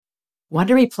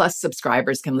Wondery Plus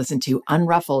subscribers can listen to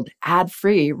Unruffled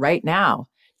ad-free right now.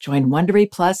 Join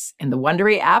Wondery Plus in the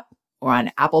Wondery app or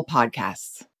on Apple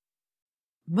Podcasts.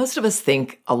 Most of us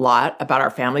think a lot about our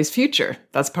family's future.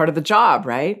 That's part of the job,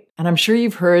 right? And I'm sure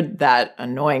you've heard that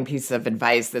annoying piece of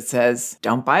advice that says,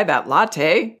 don't buy that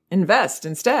latte, invest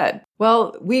instead.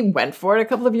 Well, we went for it a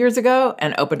couple of years ago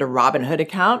and opened a Robinhood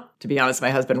account. To be honest, my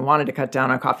husband wanted to cut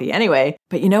down on coffee anyway.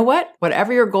 But you know what?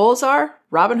 Whatever your goals are,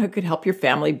 Robinhood could help your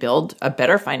family build a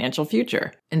better financial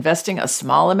future. Investing a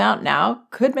small amount now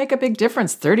could make a big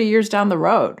difference 30 years down the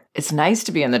road. It's nice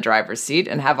to be in the driver's seat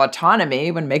and have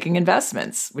autonomy when making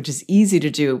investments, which is easy to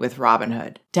do with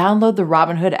Robinhood. Download the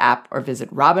Robinhood app or visit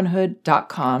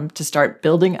Robinhood.com to start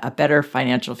building a better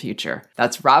financial future.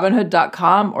 That's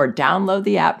Robinhood.com or download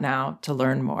the app now to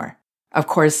learn more. Of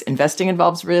course, investing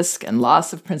involves risk and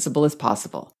loss of principal is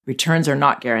possible. Returns are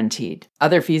not guaranteed.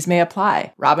 Other fees may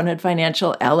apply. Robinhood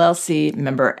Financial, LLC,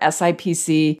 member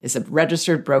SIPC, is a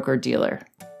registered broker-dealer.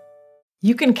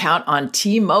 You can count on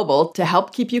T-Mobile to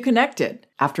help keep you connected.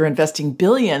 After investing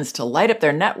billions to light up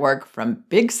their network from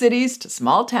big cities to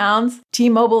small towns,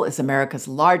 T-Mobile is America's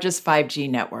largest 5G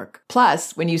network.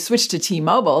 Plus, when you switch to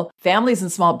T-Mobile, families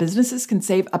and small businesses can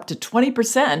save up to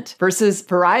 20% versus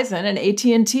Verizon and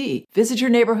AT&T. Visit your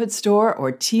neighborhood store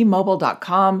or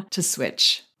T-Mobile.com to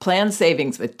switch. Plan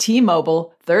savings with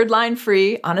T-Mobile, third line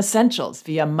free on essentials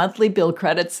via monthly bill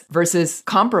credits versus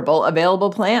comparable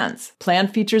available plans. Plan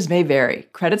features may vary.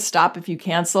 Credits stop if you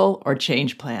cancel or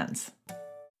change plans.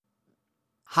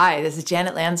 Hi, this is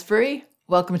Janet Lansbury.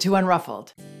 Welcome to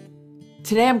Unruffled.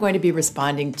 Today I'm going to be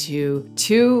responding to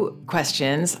 2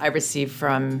 questions I received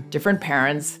from different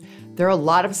parents. There are a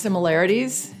lot of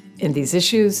similarities in these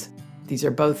issues. These are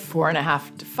both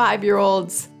 4.5 to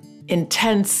 5-year-olds,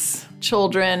 intense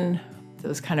children,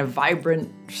 those kind of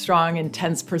vibrant, strong,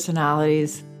 intense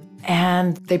personalities.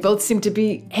 And they both seem to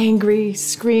be angry,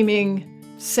 screaming,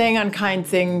 saying unkind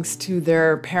things to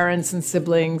their parents and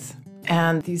siblings.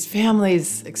 And these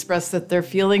families express that they're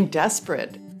feeling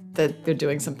desperate, that they're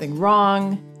doing something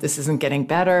wrong, this isn't getting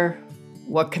better.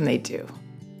 What can they do?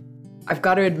 I've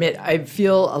got to admit, I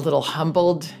feel a little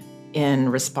humbled in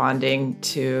responding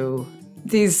to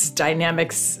these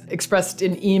dynamics expressed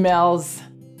in emails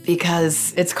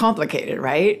because it's complicated,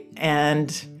 right?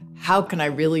 And how can I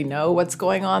really know what's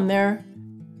going on there?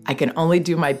 I can only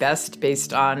do my best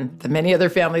based on the many other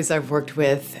families I've worked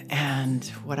with and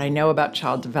what I know about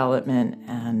child development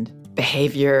and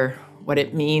behavior, what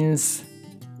it means,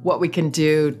 what we can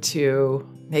do to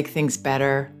make things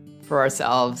better for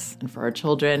ourselves and for our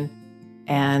children.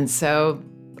 And so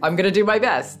I'm going to do my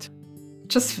best.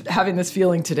 Just having this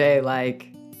feeling today like,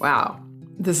 wow,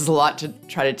 this is a lot to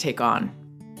try to take on.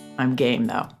 I'm game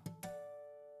though.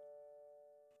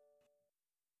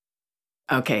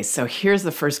 Okay, so here's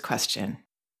the first question.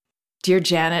 Dear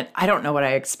Janet, I don't know what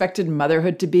I expected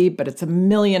motherhood to be, but it's a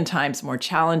million times more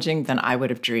challenging than I would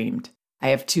have dreamed. I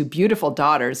have 2 beautiful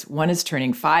daughters. One is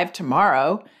turning 5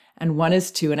 tomorrow, and one is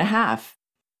 2.5.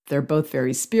 They're both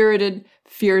very spirited,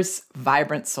 fierce,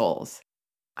 vibrant souls.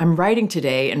 I'm writing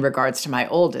today in regards to my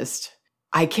oldest.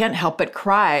 I can't help but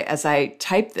cry as I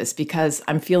type this because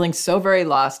I'm feeling so very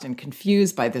lost and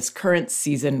confused by this current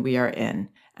season we are in,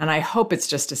 and I hope it's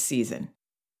just a season.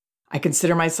 I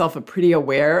consider myself a pretty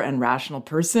aware and rational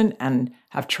person and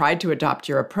have tried to adopt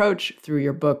your approach through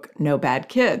your book, No Bad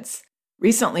Kids.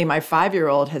 Recently, my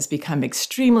 5-year-old has become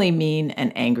extremely mean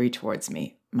and angry towards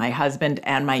me, my husband,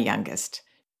 and my youngest.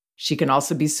 She can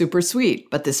also be super sweet,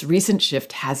 but this recent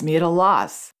shift has me at a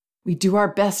loss. We do our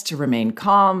best to remain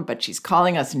calm, but she's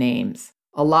calling us names.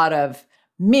 A lot of,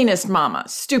 meanest mama,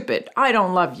 stupid, I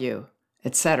don't love you,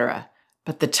 etc.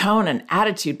 But the tone and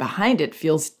attitude behind it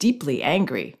feels deeply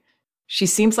angry. She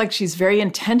seems like she's very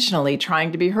intentionally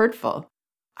trying to be hurtful.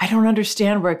 I don't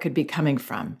understand where it could be coming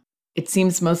from. It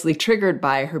seems mostly triggered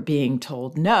by her being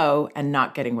told no and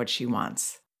not getting what she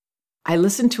wants. I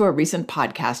listened to a recent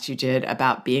podcast you did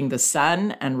about being the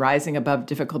sun and rising above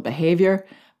difficult behavior,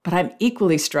 but I'm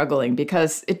equally struggling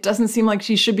because it doesn't seem like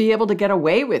she should be able to get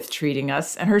away with treating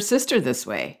us and her sister this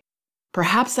way.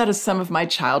 Perhaps that is some of my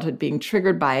childhood being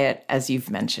triggered by it, as you've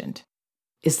mentioned.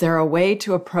 Is there a way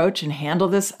to approach and handle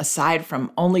this aside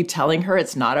from only telling her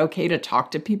it's not okay to talk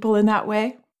to people in that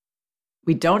way?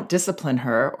 We don't discipline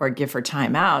her or give her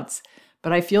timeouts,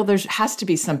 but I feel there has to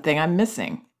be something I'm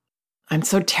missing. I'm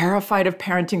so terrified of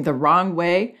parenting the wrong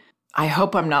way. I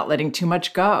hope I'm not letting too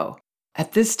much go.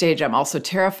 At this stage, I'm also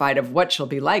terrified of what she'll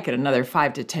be like in another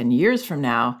 5 to 10 years from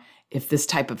now if this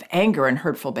type of anger and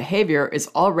hurtful behavior is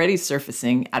already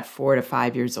surfacing at 4 to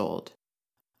 5 years old.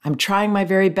 I'm trying my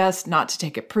very best not to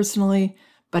take it personally,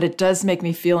 but it does make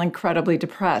me feel incredibly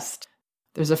depressed.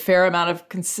 There's a fair amount of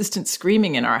consistent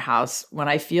screaming in our house when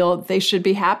I feel they should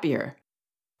be happier.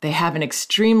 They have an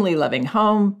extremely loving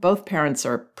home. Both parents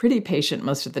are pretty patient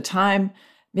most of the time.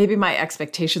 Maybe my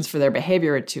expectations for their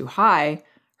behavior are too high.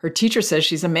 Her teacher says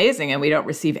she's amazing and we don't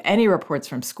receive any reports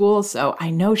from school, so I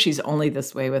know she's only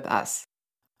this way with us.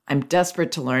 I'm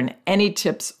desperate to learn any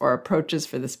tips or approaches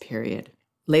for this period.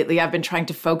 Lately, I've been trying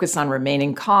to focus on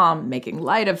remaining calm, making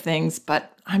light of things,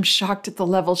 but I'm shocked at the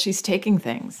level she's taking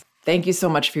things. Thank you so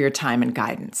much for your time and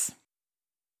guidance.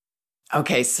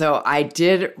 Okay, so I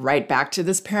did write back to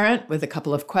this parent with a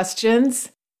couple of questions.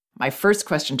 My first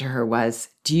question to her was,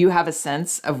 do you have a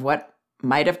sense of what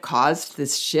might have caused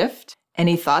this shift?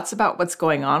 Any thoughts about what's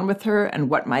going on with her and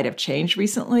what might have changed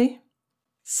recently?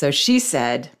 So she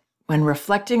said, when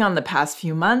reflecting on the past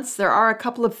few months, there are a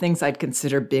couple of things I'd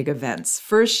consider big events.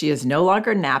 First, she is no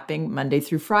longer napping Monday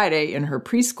through Friday in her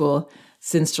preschool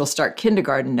since she'll start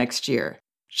kindergarten next year.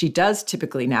 She does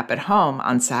typically nap at home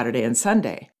on Saturday and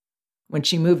Sunday. When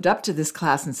she moved up to this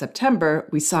class in September,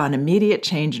 we saw an immediate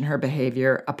change in her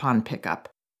behavior upon pickup.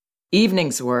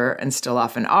 Evenings were, and still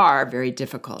often are, very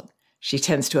difficult. She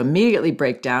tends to immediately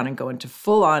break down and go into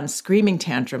full-on screaming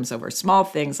tantrums over small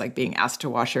things like being asked to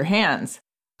wash her hands.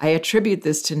 I attribute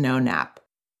this to no nap.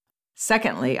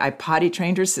 Secondly, I potty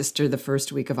trained her sister the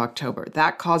first week of October.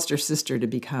 That caused her sister to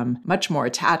become much more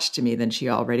attached to me than she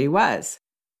already was.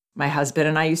 My husband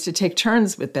and I used to take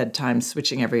turns with bedtime,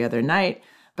 switching every other night,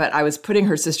 but I was putting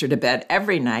her sister to bed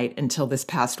every night until this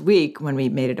past week when we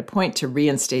made it a point to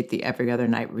reinstate the every other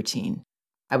night routine.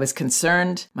 I was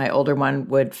concerned my older one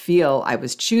would feel I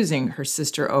was choosing her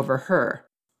sister over her.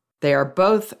 They are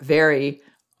both very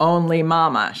only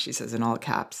mama, she says in all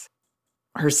caps.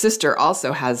 Her sister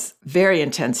also has very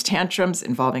intense tantrums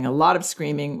involving a lot of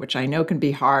screaming, which I know can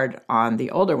be hard on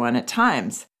the older one at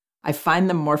times. I find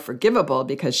them more forgivable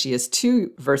because she is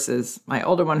 2 versus my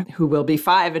older one, who will be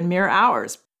 5 in mere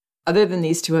hours. Other than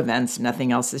these 2 events,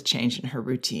 nothing else has changed in her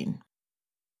routine.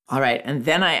 All right, and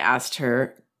then I asked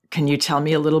her, can you tell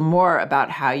me a little more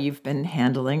about how you've been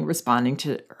responding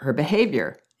to her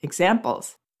behavior?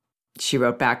 Examples. She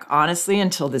wrote back, honestly,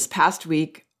 until this past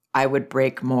week, I would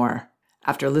break more.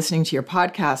 After listening to your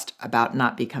podcast about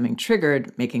not becoming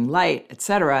triggered, making light,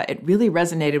 etc., it really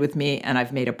resonated with me, and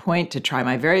I've made a point to try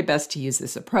my very best to use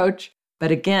this approach.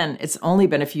 But again, it's only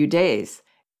been a few days.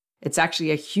 It's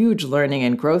actually a huge learning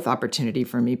and growth opportunity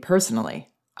for me personally.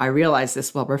 I realized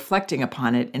this while reflecting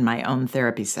upon it in my own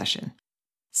therapy session.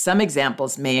 Some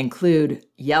examples may include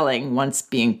yelling once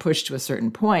being pushed to a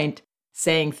certain point,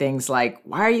 saying things like,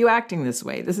 why are you acting this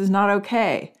way? This is not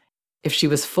okay. If she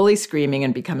was fully screaming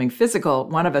and becoming physical,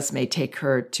 one of us may take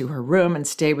her to her room and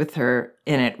stay with her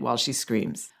in it while she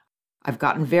screams. I've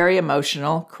gotten very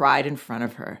emotional, cried in front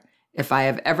of her. If I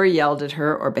have ever yelled at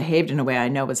her or behaved in a way I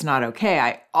know is not okay,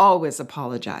 I always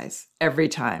apologize, every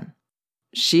time.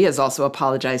 She has also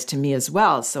apologized to me as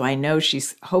well, so I know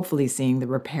she's hopefully seeing the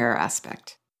repair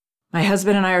aspect. My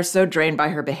husband and I are so drained by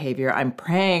her behavior, I'm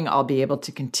praying I'll be able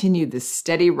to continue this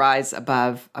steady rise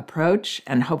above approach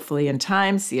and hopefully in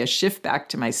time see a shift back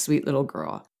to my sweet little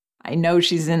girl. I know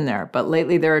she's in there, but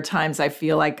lately there are times I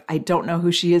feel like I don't know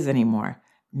who she is anymore.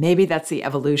 Maybe that's the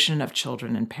evolution of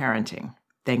children and parenting.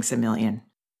 Thanks a million.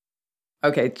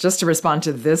 Okay, just to respond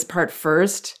to this part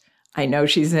first, I know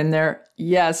she's in there.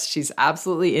 Yes, she's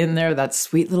absolutely in there. That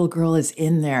sweet little girl is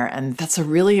in there. And that's a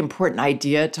really important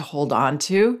idea to hold on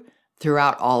to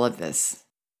throughout all of this.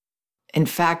 In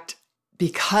fact,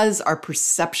 because our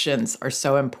perceptions are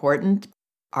so important,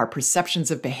 our perceptions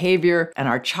of behavior and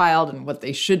our child and what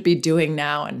they should be doing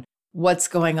now and what's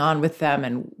going on with them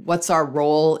and what's our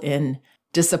role in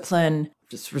discipline,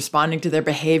 just responding to their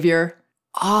behavior,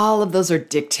 all of those are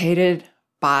dictated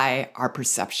by our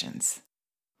perceptions.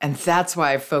 And that's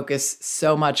why I focus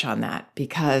so much on that,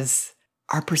 because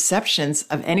our perceptions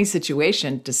of any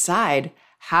situation decide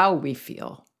how we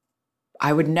feel.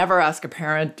 I would never ask a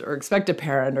parent or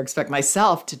expect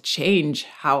myself to change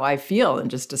how I feel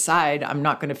and just decide I'm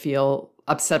not going to feel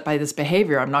upset by this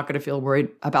behavior. I'm not going to feel worried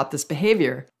about this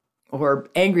behavior or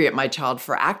angry at my child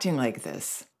for acting like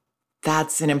this.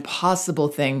 That's an impossible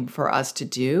thing for us to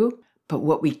do. But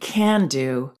what we can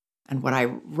do, and what I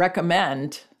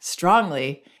recommend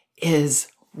strongly, is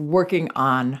working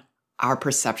on our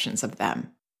perceptions of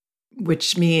them,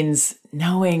 which means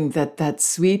knowing that that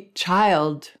sweet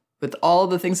child with all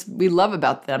the things we love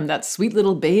about them, that sweet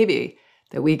little baby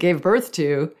that we gave birth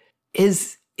to,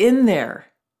 is in there.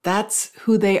 That's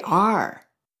who they are.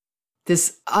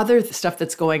 This other stuff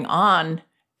that's going on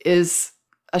is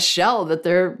a shell that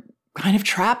they're kind of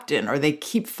trapped in, or they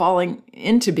keep falling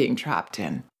into being trapped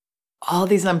in. All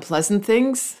these unpleasant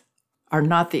things are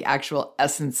not the actual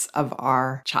essence of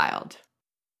our child.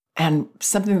 And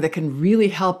something that can really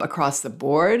help across the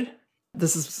board,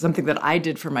 this is something that I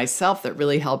did for myself that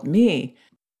really helped me,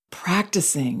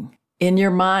 practicing in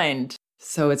your mind.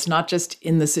 So it's not just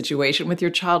in the situation with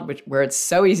your child, where it's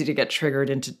so easy to get triggered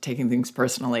into taking things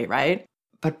personally, right?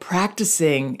 But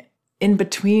practicing in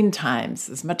between times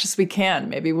as much as we can,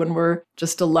 maybe when we're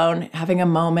just alone, having a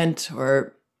moment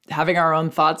or having our own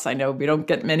thoughts. I know we don't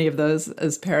get many of those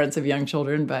as parents of young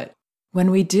children, but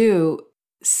when we do,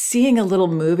 seeing a little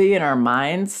movie in our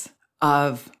minds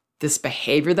of this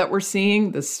behavior that we're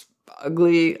seeing, this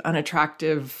ugly,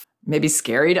 unattractive, maybe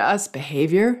scary to us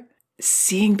behavior,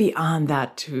 seeing beyond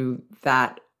that to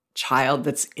that child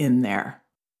that's in there,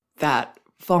 that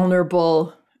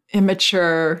vulnerable,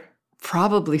 immature,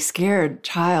 probably scared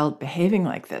child behaving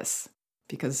like this.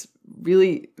 Because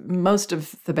really, most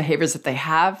of the behaviors that they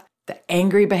have, the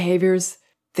angry behaviors,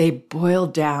 they boil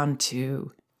down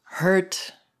to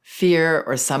hurt, fear,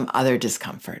 or some other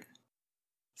discomfort.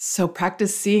 So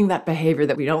practice seeing that behavior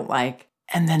that we don't like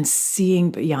and then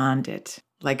seeing beyond it,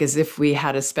 like as if we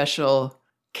had a special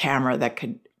camera that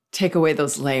could take away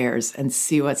those layers and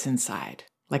see what's inside,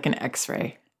 like an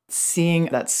X-ray. Seeing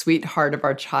that sweet heart of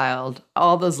our child,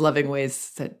 all those loving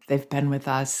ways that they've been with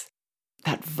us,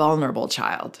 that vulnerable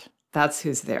child, that's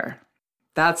who's there.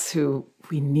 That's who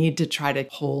we need to try to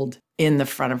hold in the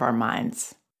front of our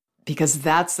minds, because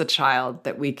that's the child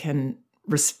that we can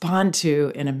respond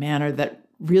to in a manner that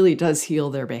really does heal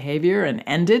their behavior and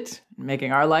end it,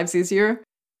 making our lives easier.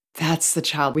 That's the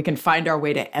child we can find our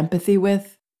way to empathy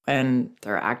with when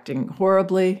they're acting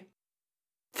horribly.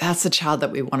 That's the child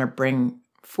that we want to bring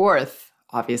forth,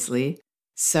 obviously.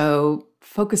 So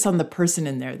focus on the person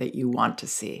in there that you want to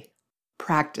see.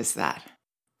 Practice that.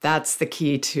 That's the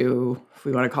key to, if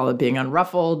we want to call it being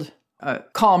unruffled, a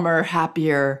calmer,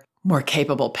 happier, more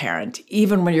capable parent,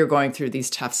 even when you're going through these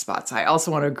tough spots. I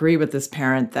also want to agree with this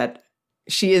parent that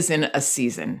she is in a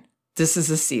season. This is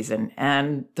a season.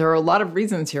 And there are a lot of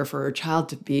reasons here for her child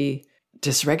to be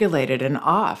dysregulated and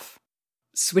off.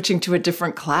 Switching to a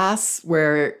different class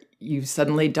where you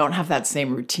suddenly don't have that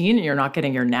same routine and you're not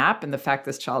getting your nap. And the fact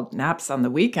this child naps on the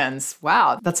weekends,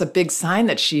 wow, that's a big sign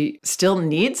that she still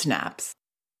needs naps.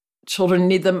 Children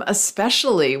need them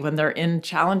especially when they're in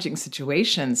challenging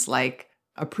situations like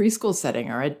a preschool setting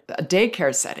or a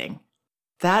daycare setting.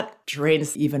 That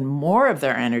drains even more of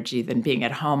their energy than being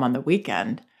at home on the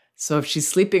weekend. So if she's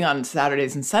sleeping on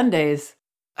Saturdays and Sundays,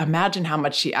 imagine how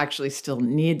much she actually still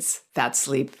needs that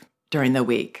sleep during the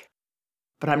week.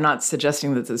 But I'm not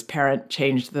suggesting that this parent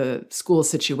change the school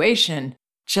situation,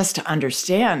 just to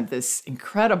understand this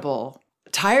incredible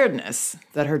tiredness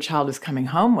that her child is coming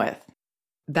home with.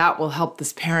 That will help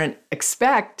this parent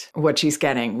expect what she's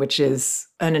getting, which is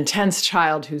an intense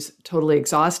child who's totally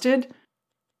exhausted.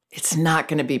 It's not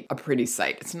going to be a pretty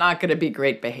sight. It's not going to be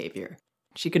great behavior.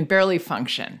 She can barely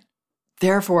function.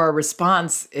 Therefore, our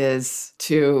response is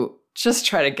to just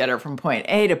try to get her from point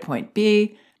A to point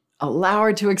B, allow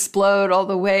her to explode all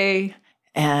the way,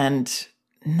 and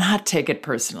not take it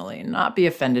personally, not be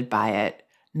offended by it,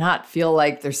 not feel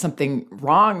like there's something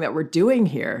wrong that we're doing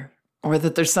here, or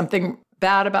that there's something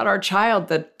bad about our child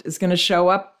that is going to show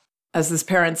up. As this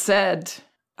parent said,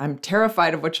 I'm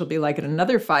terrified of what she'll be like in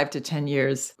another 5 to 10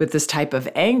 years with this type of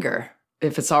anger,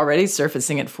 if it's already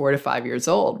surfacing at 4 to 5 years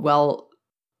old. Well,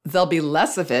 there'll be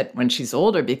less of it when she's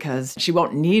older because she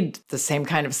won't need the same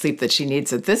kind of sleep that she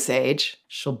needs at this age.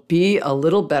 She'll be a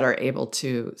little better able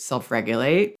to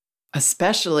self-regulate,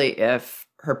 especially if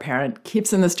her parent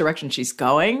keeps in this direction she's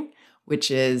going, which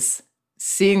is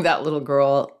seeing that little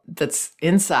girl that's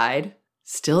inside,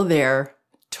 still there,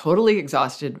 totally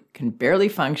exhausted, can barely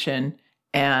function,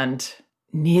 and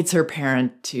needs her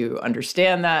parent to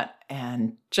understand that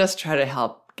and just try to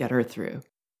help get her through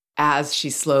as she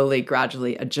slowly,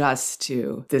 gradually adjusts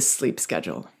to this sleep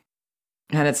schedule.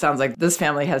 And it sounds like this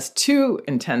family has 2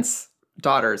 intense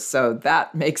daughters, so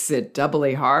that makes it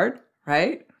doubly hard,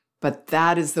 right? But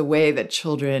that is the way that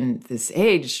children this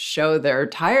age show their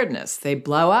tiredness. They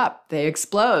blow up, they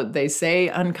explode, they say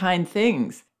unkind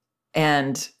things.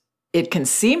 And it can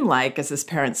seem like, as this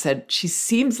parent said, she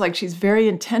seems like she's very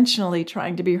intentionally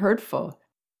trying to be hurtful.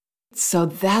 So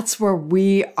that's where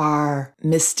we are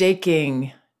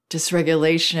mistaking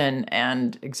dysregulation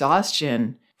and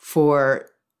exhaustion for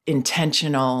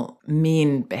intentional,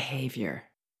 mean behavior.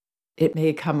 It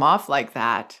may come off like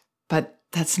that, but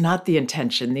that's not the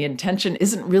intention. The intention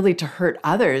isn't really to hurt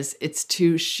others. It's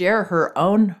to share her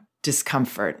own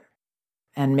discomfort.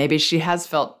 And maybe she has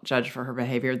felt judged for her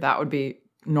behavior. That would be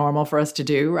normal for us to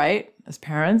do, right? As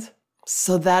parents.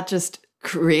 So that just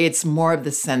creates more of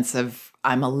the sense of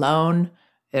I'm alone.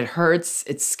 It hurts.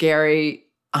 It's scary.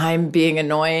 I'm being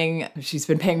annoying. She's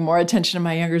been paying more attention to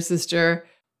my younger sister.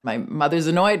 My mother's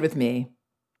annoyed with me,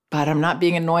 but I'm not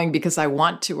being annoying because I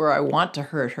want to or I want to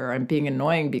hurt her. I'm being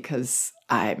annoying because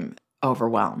I'm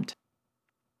overwhelmed.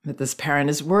 That this parent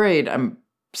is worried. I'm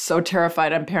so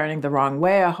terrified I'm parenting the wrong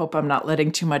way. I hope I'm not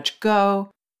letting too much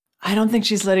go. I don't think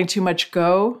she's letting too much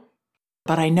go,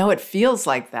 but I know it feels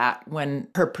like that when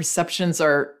her perceptions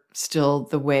are still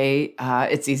the way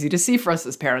it's easy to see for us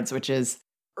as parents, which is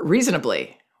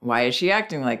reasonably. Why is she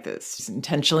acting like this? She's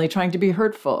intentionally trying to be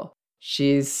hurtful.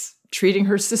 She's treating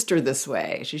her sister this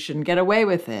way. She shouldn't get away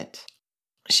with it.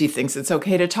 She thinks it's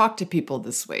okay to talk to people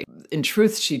this way. In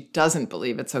truth, she doesn't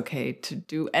believe it's okay to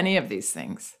do any of these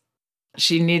things.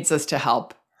 She needs us to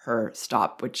help her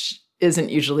stop, which isn't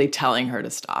usually telling her to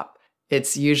stop.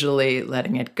 It's usually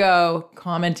letting it go,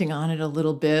 commenting on it a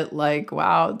little bit like,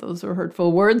 wow, those are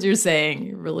hurtful words you're saying.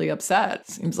 You're really upset.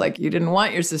 Seems like you didn't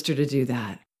want your sister to do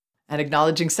that. And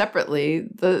acknowledging separately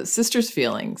the sister's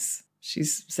feelings.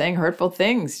 She's saying hurtful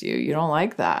things to you. You don't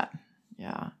like that.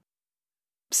 Yeah.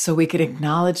 So we could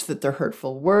acknowledge that they're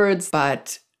hurtful words,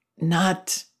 but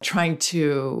not trying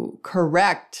to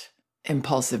correct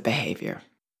impulsive behavior.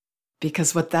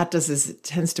 Because what that does is it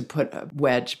tends to put a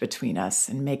wedge between us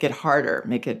and make it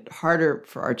harder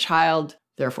for our child,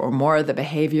 therefore more of the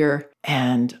behavior,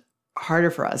 and harder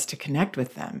for us to connect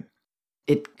with them.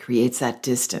 It creates that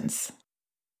distance.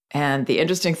 And the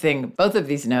interesting thing, both of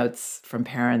these notes from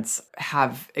parents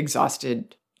have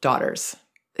exhausted daughters.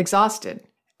 Exhausted.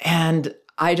 And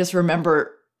I just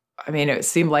remember, it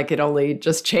seemed like it only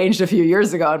just changed a few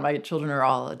years ago, and my children are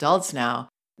all adults now,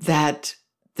 that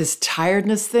this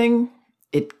tiredness thing,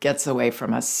 it gets away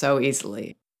from us so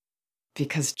easily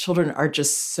because children are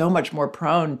just so much more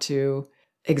prone to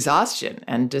exhaustion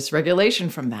and dysregulation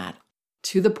from that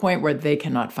to the point where they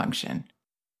cannot function.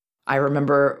 I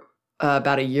remember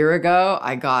about a year ago,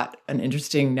 I got an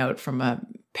interesting note from a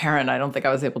parent. I don't think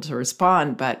I was able to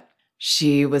respond, but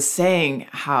she was saying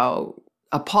how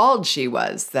appalled she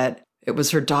was that it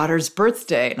was her daughter's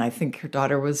birthday. And I think her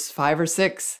daughter was 5 or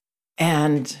 6.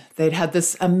 And they'd had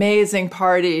this amazing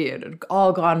party. It had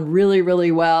all gone really,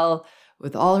 really well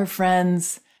with all her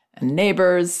friends and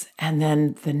neighbors. And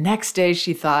then the next day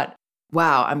she thought,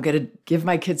 wow, I'm going to give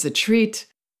my kids a treat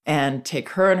and take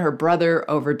her and her brother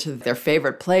over to their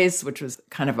favorite place, which was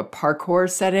kind of a parkour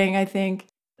setting, I think,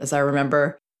 as I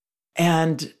remember.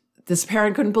 And this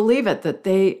parent couldn't believe it, that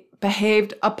they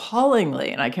behaved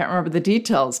appallingly. And I can't remember the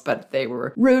details, but they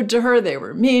were rude to her. They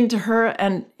were mean to her.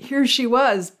 And here she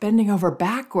was bending over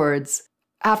backwards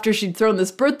after she'd thrown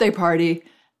this birthday party.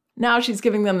 Now she's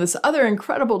giving them this other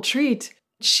incredible treat.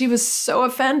 She was so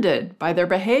offended by their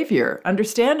behavior,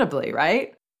 understandably,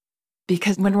 right?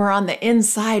 Because when we're on the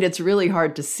inside, it's really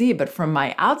hard to see. But from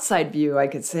my outside view, I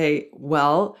could say,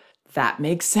 well, that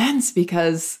makes sense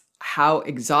because how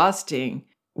exhausting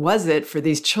was it for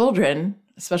these children,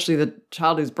 especially the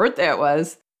child whose birthday it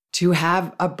was, to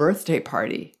have a birthday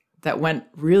party that went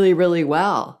really, really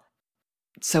well.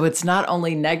 So it's not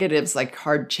only negatives like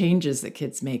hard changes that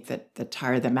kids make that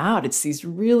tire them out. It's these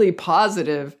really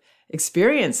positive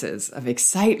experiences of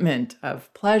excitement,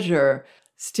 of pleasure,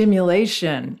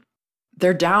 stimulation.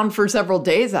 They're down for several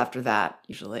days after that,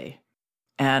 usually.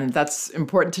 And that's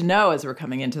important to know as we're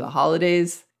coming into the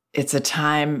holidays. It's a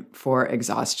time for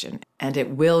exhaustion, and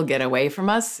it will get away from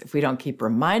us if we don't keep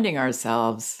reminding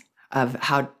ourselves of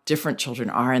how different children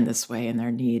are in this way and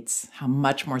their needs, how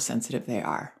much more sensitive they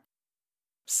are.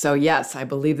 So yes, I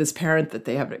believe this parent that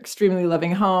they have an extremely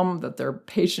loving home, that they're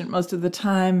patient most of the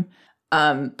time.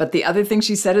 But the other thing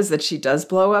she said is that she does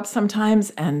blow up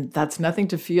sometimes, and that's nothing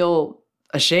to feel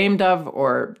ashamed of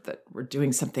or that we're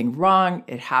doing something wrong.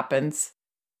 It happens.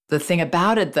 The thing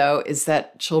about it, though, is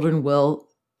that children will,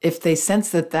 if they sense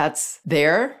that that's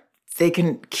there, they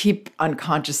can keep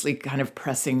unconsciously kind of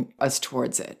pressing us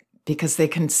towards it because they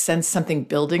can sense something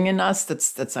building in us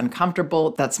that's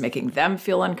uncomfortable, that's making them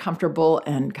feel uncomfortable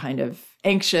and kind of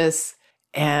anxious.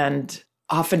 And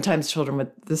oftentimes children with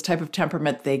this type of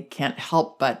temperament, they can't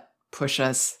help but push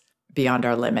us beyond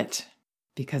our limit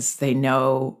because they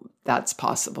know that's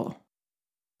possible.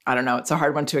 I don't know, it's a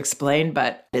hard one to explain,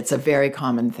 but it's a very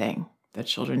common thing that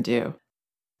children do.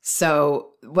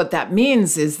 So what that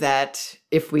means is that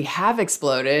if we have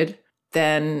exploded,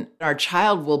 then our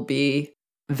child will be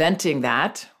venting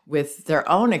that with their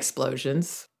own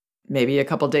explosions, maybe a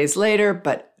couple days later,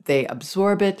 but they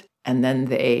absorb it and then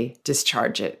they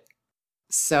discharge it.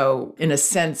 So in a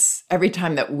sense, every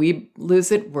time that we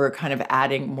lose it, we're kind of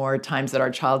adding more times that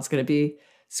our child's going to be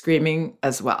screaming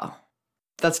as well.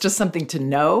 That's just something to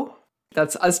know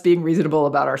That's us being reasonable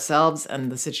about ourselves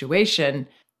and the situation,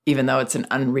 even though it's an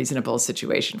unreasonable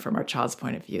situation from our child's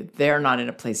point of view. They're not in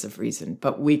a place of reason,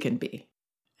 but we can be.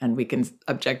 And we can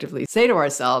objectively say to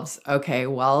ourselves, okay,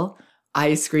 well,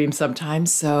 I scream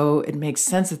sometimes, so it makes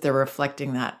sense that they're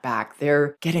reflecting that back.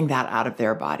 They're getting that out of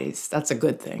their bodies. That's a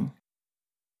good thing.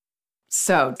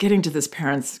 So getting to this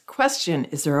parent's question,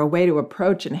 is there a way to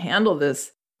approach and handle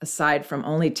this aside from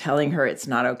only telling her it's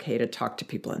not okay to talk to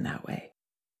people in that way?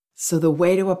 So the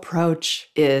way to approach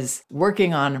is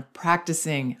working on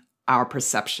practicing our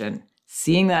perception,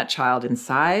 seeing that child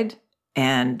inside.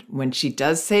 And when she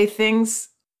does say things,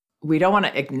 we don't want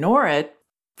to ignore it.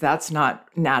 That's not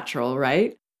natural,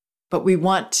 right? But we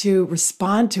want to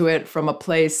respond to it from a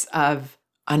place of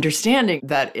understanding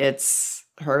that it's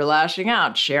her lashing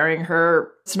out, sharing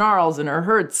her snarls and her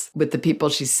hurts with the people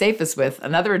she's safest with.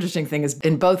 Another interesting thing is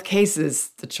in both cases,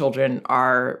 the children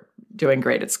are doing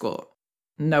great at school.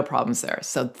 No problems there.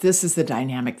 So this is the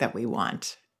dynamic that we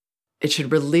want. It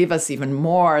should relieve us even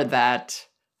more that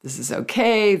this is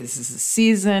okay. This is a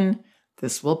season.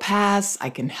 This will pass.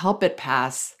 I can help it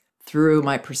pass through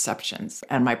my perceptions,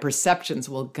 and my perceptions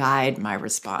will guide my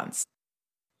response.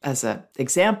 As an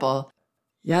example,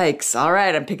 yikes, all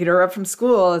right, I'm picking her up from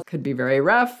school. It could be very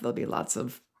rough. There'll be lots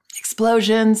of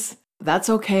explosions. That's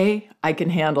okay. I can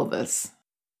handle this.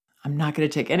 I'm not going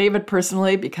to take any of it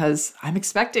personally because I'm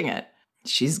expecting it.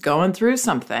 She's going through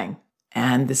something,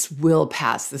 and this will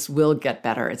pass. This will get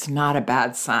better. It's not a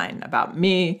bad sign about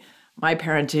me, my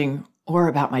parenting, or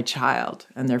about my child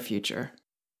and their future.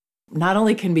 Not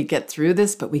only can we get through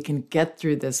this, but we can get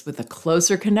through this with a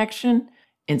closer connection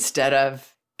instead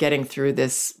of getting through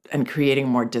this and creating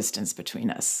more distance between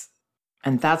us.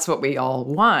 And that's what we all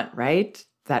want, right?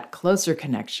 That closer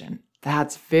connection.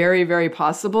 That's very, very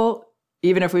possible.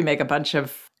 Even if we make a bunch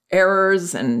of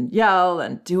errors and yell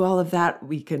and do all of that,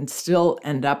 we can still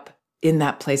end up in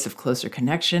that place of closer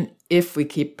connection if we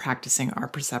keep practicing our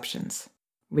perceptions,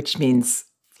 which means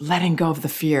letting go of the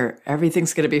fear.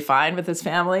 Everything's going to be fine with this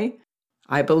family.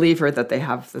 I believe her that they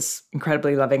have this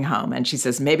incredibly loving home. And she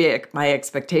says, maybe my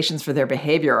expectations for their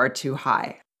behavior are too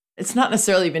high. It's not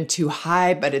necessarily even too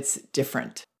high, but it's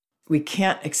different. We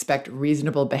can't expect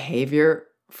reasonable behavior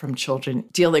from children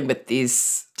dealing with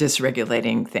these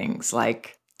dysregulating things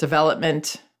like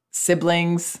development,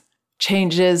 siblings,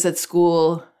 changes at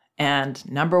school, and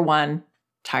number one,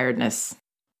 tiredness.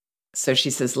 So she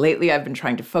says, lately I've been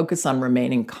trying to focus on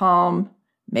remaining calm,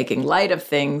 making light of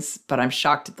things, but I'm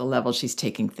shocked at the level she's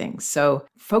taking things. So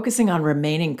focusing on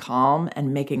remaining calm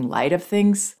and making light of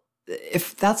things,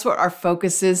 if that's what our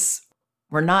focus is,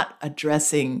 we're not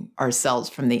addressing ourselves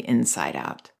from the inside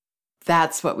out.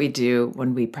 That's what we do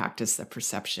when we practice the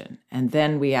perception. And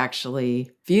then we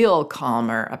actually feel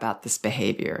calmer about this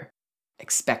behavior,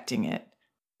 expecting it.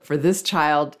 For this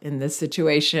child in this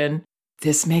situation,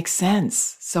 this makes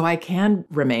sense. So I can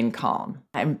remain calm.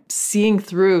 I'm seeing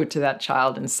through to that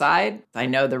child inside. I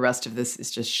know the rest of this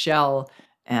is just shell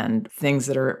and things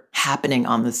that are happening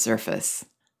on the surface.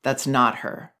 That's not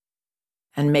her.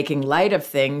 And making light of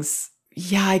things,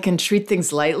 yeah, I can treat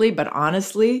things lightly, but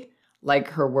honestly, like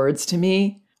her words to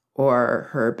me or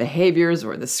her behaviors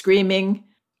or the screaming,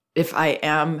 if I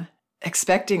am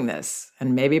expecting this,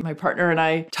 and maybe my partner and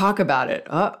I talk about it.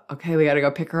 Oh, okay, we got to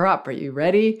go pick her up. Are you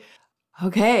ready?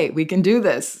 Okay, we can do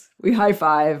this. We high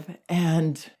five.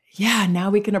 And yeah,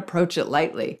 now we can approach it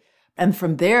lightly. And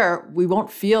from there, we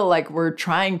won't feel like we're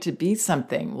trying to be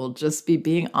something. We'll just be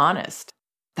being honest.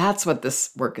 That's what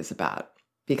this work is about.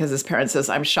 Because this parent says,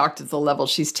 I'm shocked at the level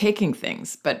she's taking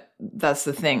things. But that's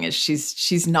the thing, is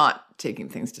she's not taking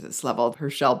things to this level. Her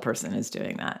shell person is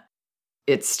doing that.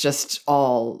 It's just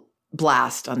all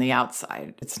blast on the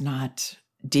outside. It's not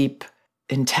deep,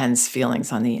 intense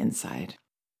feelings on the inside.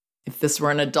 If this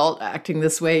were an adult acting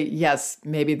this way, yes,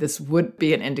 maybe this would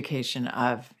be an indication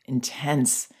of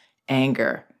intense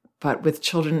anger. But with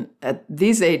children at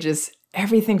these ages,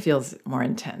 everything feels more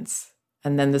intense.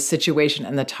 And then the situation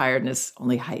and the tiredness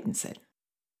only heightens it.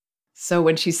 So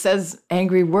when she says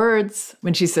angry words,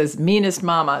 when she says meanest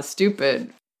mama,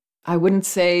 stupid, I wouldn't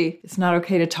say it's not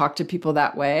okay to talk to people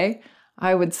that way.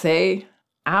 I would say,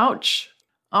 ouch.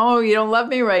 Oh, you don't love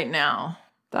me right now.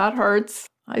 That hurts.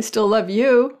 I still love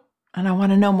you. And I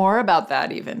want to know more about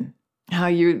that even. How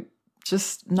you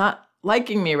just not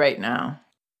liking me right now.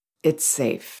 It's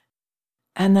safe.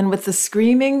 And then with the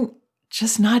screaming,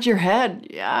 just nod your head.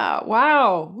 Yeah,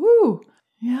 wow, woo.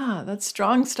 Yeah, that's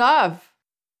strong stuff.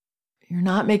 You're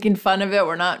not making fun of it.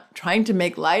 We're not trying to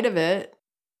make light of it.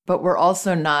 But we're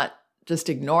also not just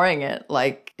ignoring it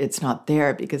like it's not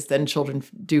there, because then children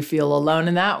do feel alone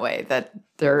in that way, that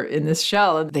they're in this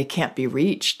shell and they can't be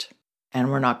reached. and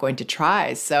we're not going to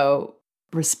try. So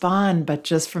respond, but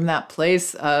just from that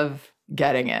place of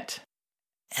getting it.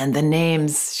 And the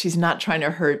names, she's not trying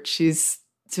to hurt. She's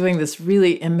doing this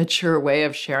really immature way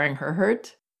of sharing her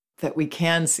hurt that we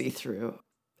can see through.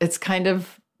 It's kind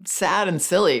of sad and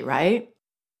silly, right?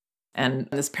 And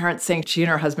this parent saying she and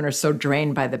her husband are so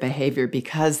drained by the behavior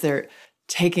because they're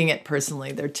taking it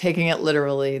personally. They're taking it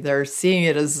literally. They're seeing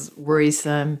it as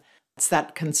worrisome. It's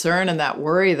that concern and that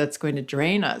worry that's going to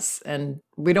drain us. And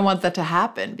we don't want that to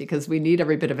happen because we need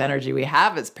every bit of energy we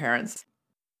have as parents.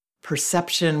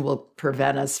 Perception will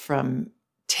prevent us from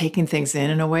taking things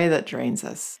in a way that drains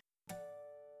us.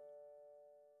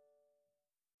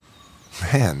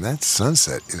 Man, that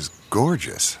sunset is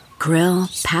gorgeous. Grill,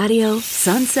 patio,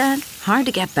 sunset. Hard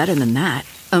to get better than that.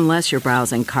 Unless you're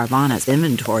browsing Carvana's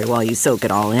inventory while you soak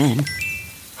it all in.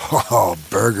 Oh,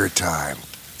 burger time.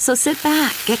 So sit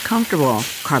back, get comfortable.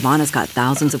 Carvana's got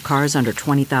thousands of cars under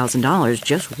 $20,000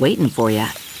 just waiting for you.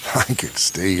 I could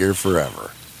stay here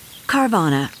forever.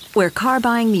 Carvana, where car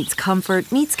buying meets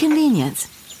comfort, meets convenience.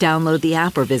 Download the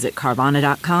app or visit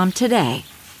Carvana.com today.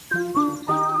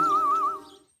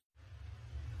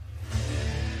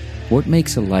 What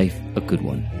makes a life a good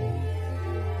one?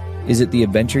 Is it the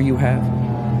adventure you have?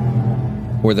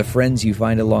 Or the friends you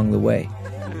find along the way?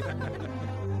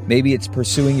 Maybe it's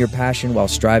pursuing your passion while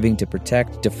striving to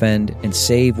protect, defend, and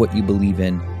save what you believe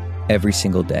in every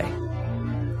single day.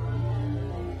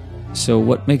 So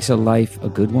what makes a life a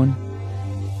good one?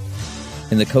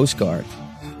 In the Coast Guard,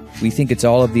 we think it's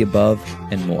all of the above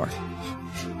and more.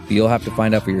 But you'll have to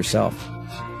find out for yourself.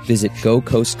 Visit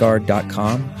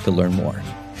gocoastguard.com to learn more.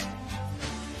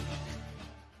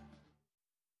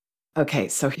 Okay,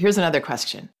 so here's another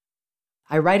question.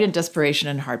 I write in desperation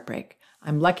and heartbreak.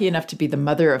 I'm lucky enough to be the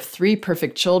mother of 3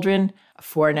 perfect children, a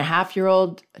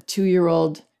 4.5-year-old, a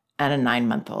 2-year-old, and a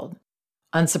 9-month-old.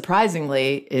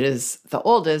 Unsurprisingly, it is the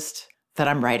oldest that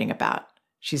I'm writing about.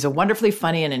 She's a wonderfully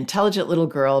funny and intelligent little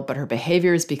girl, but her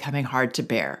behavior is becoming hard to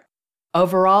bear.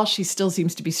 Overall, she still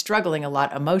seems to be struggling a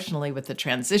lot emotionally with the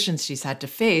transitions she's had to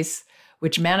face,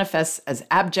 which manifests as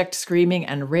abject screaming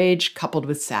and rage coupled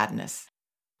with sadness.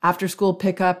 After school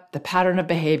pickup, the pattern of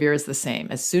behavior is the same.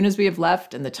 As soon as we have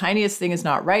left and the tiniest thing is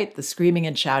not right, the screaming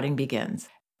and shouting begins.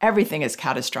 Everything is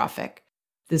catastrophic.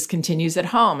 This continues at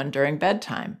home and during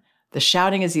bedtime. The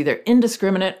shouting is either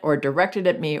indiscriminate or directed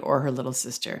at me or her little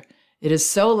sister. It is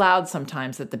so loud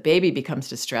sometimes that the baby becomes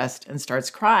distressed and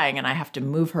starts crying, and I have to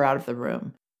move her out of the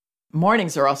room.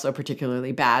 Mornings are also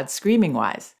particularly bad,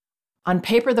 screaming-wise. On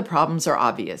paper, the problems are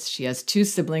obvious. She has 2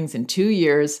 siblings in 2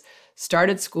 years,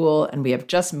 started school, and we have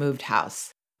just moved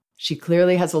house. She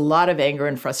clearly has a lot of anger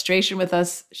and frustration with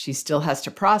us. She still has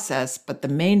to process, but the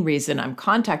main reason I'm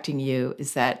contacting you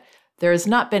is that there has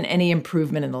not been any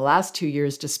improvement in the last 2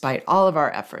 years despite all of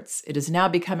our efforts. It is now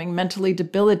becoming mentally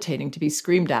debilitating to be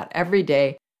screamed at every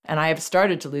day, and I have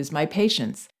started to lose my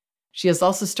patience. She has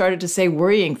also started to say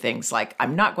worrying things like,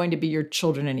 "I'm not going to be your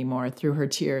children anymore," through her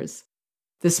tears.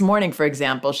 This morning, for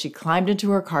example, she climbed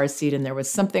into her car seat and there was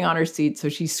something on her seat, so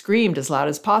she screamed as loud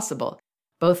as possible.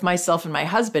 Both myself and my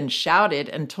husband shouted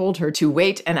and told her to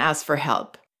wait and ask for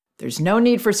help. "There's no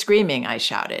need for screaming," I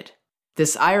shouted.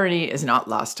 This irony is not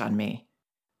lost on me.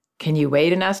 "Can you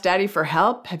wait and ask Daddy for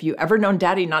help? Have you ever known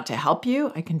Daddy not to help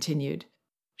you?" I continued.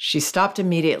 She stopped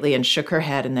immediately and shook her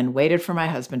head and then waited for my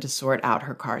husband to sort out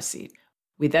her car seat.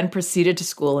 We then proceeded to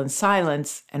school in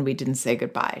silence, and we didn't say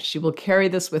goodbye. She will carry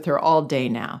this with her all day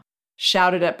now.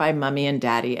 Shouted at by Mummy and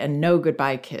Daddy, and no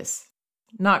goodbye kiss.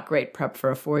 Not great prep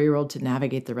for a 4-year-old to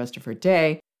navigate the rest of her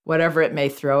day, whatever it may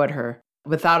throw at her,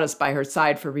 without us by her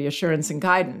side for reassurance and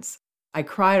guidance. I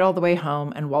cried all the way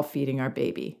home and while feeding our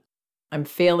baby. I'm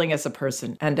failing as a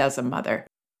person and as a mother.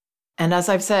 And as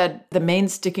I've said, the main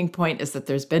sticking point is that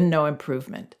there's been no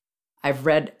improvement. I've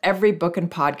read every book and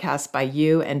podcast by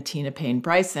you and Tina Payne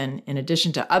Bryson, in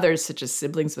addition to others such as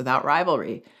Siblings Without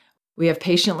Rivalry. We have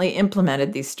patiently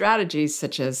implemented these strategies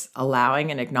such as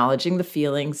allowing and acknowledging the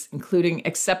feelings, including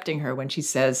accepting her when she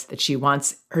says that she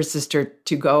wants her sister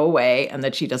to go away and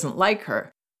that she doesn't like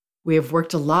her. We have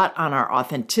worked a lot on our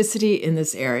authenticity in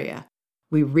this area.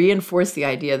 We reinforce the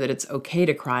idea that it's okay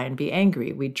to cry and be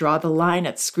angry. We draw the line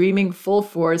at screaming full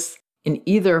force in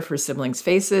either of her siblings'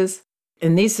 faces.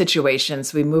 In these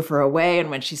situations, we move her away, and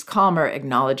when she's calmer,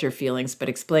 acknowledge her feelings, but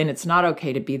explain it's not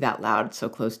okay to be that loud so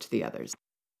close to the others.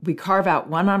 We carve out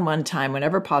one-on-one time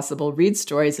whenever possible, read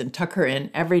stories, and tuck her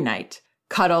in every night.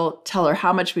 Cuddle, tell her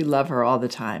how much we love her all the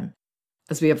time.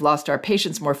 As we have lost our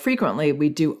patience more frequently, we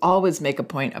do always make a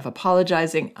point of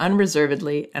apologizing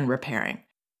unreservedly and repairing.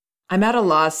 I'm at a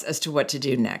loss as to what to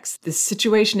do next. This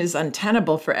situation is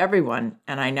untenable for everyone,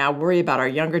 and I now worry about our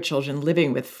younger children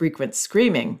living with frequent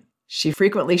screaming. She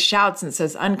frequently shouts and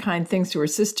says unkind things to her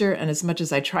sister, and as much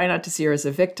as I try not to see her as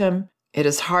a victim, it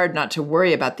is hard not to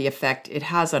worry about the effect it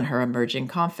has on her emerging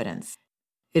confidence.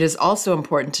 It is also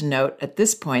important to note at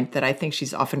this point that I think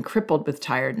she's often crippled with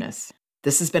tiredness.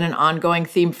 This has been an ongoing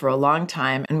theme for a long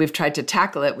time, and we've tried to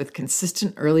tackle it with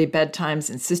consistent early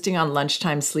bedtimes, insisting on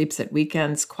lunchtime sleeps at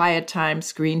weekends, quiet time,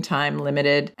 screen time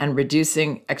limited, and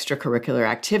reducing extracurricular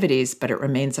activities, but it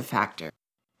remains a factor.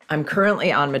 I'm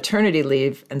currently on maternity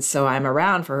leave, and so I'm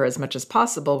around for her as much as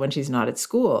possible when she's not at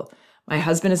school. My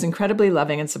husband is incredibly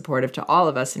loving and supportive to all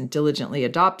of us and diligently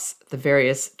adopts the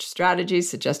various strategies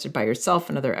suggested by yourself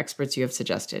and other experts you have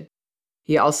suggested.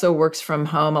 He also works from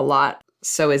home a lot,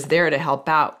 so is there to help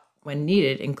out when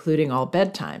needed, including all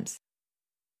bedtimes.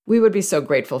 We would be so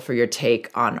grateful for your take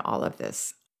on all of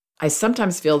this. I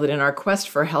sometimes feel that in our quest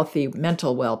for healthy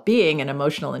mental well-being and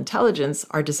emotional intelligence,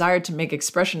 our desire to make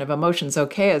expression of emotions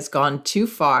okay has gone too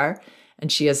far,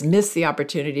 and she has missed the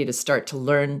opportunity to start to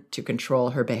learn to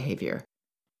control her behavior.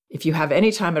 If you have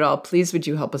any time at all, please would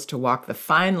you help us to walk the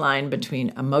fine line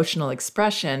between emotional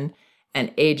expression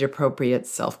and age-appropriate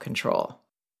self-control.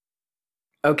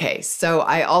 Okay, so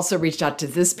I also reached out to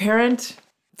this parent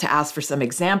to ask for some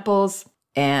examples,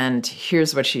 and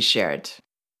here's what she shared.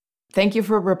 Thank you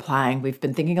for replying. We've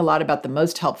been thinking a lot about the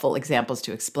most helpful examples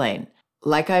to explain.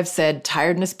 Like I've said,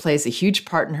 tiredness plays a huge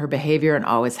part in her behavior and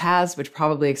always has, which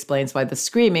probably explains why the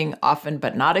screaming, often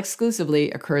but not exclusively,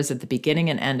 occurs at the beginning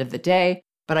and end of the day,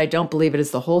 but I don't believe it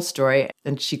is the whole story,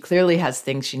 and she clearly has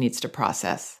things she needs to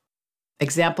process.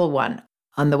 Example 1.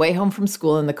 On the way home from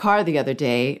school in the car the other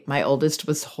day, my oldest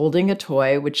was holding a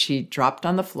toy which she dropped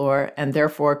on the floor and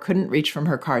therefore couldn't reach from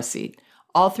her car seat.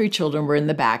 All 3 children were in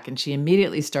the back, and she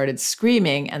immediately started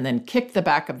screaming and then kicked the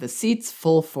back of the seats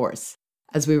full force.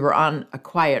 As we were on a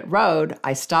quiet road,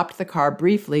 I stopped the car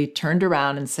briefly, turned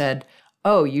around and said,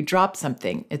 "Oh, you dropped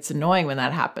something. It's annoying when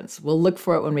that happens. We'll look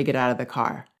for it when we get out of the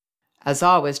car." As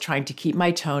always, trying to keep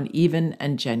my tone even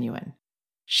and genuine.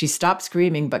 She stopped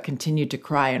screaming but continued to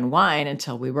cry and whine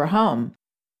until we were home.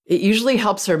 It usually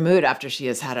helps her mood after she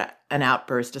has had an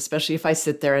outburst, especially if I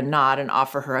sit there and nod and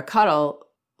offer her a cuddle,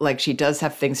 like she does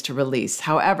have things to release.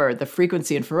 However, the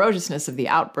frequency and ferociousness of the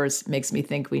outbursts makes me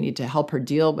think we need to help her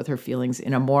deal with her feelings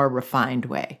in a more refined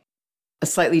way. A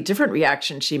slightly different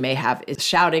reaction she may have is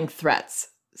shouting threats,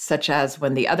 such as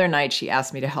when the other night she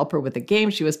asked me to help her with a game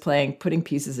she was playing, putting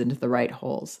pieces into the right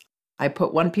holes. I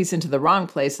put one piece into the wrong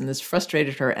place, and this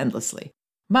frustrated her endlessly.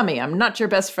 "Mummy, I'm not your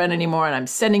best friend anymore, and I'm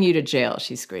sending you to jail,"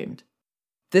 she screamed.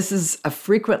 This is a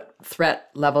frequent threat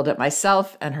leveled at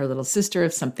myself and her little sister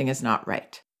if something is not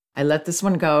right. I let this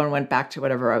one go and went back to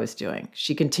whatever I was doing.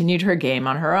 She continued her game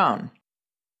on her own.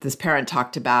 This parent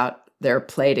talked about their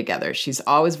play together. She's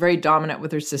always very dominant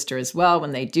with her sister as well.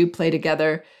 When they do play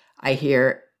together, I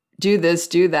hear, "Do this,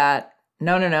 do that.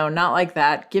 No, not like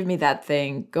that. Give me that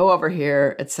thing. Go over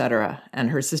here," etc. And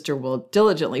her sister will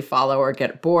diligently follow or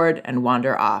get bored and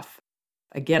wander off.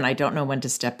 Again, I don't know when to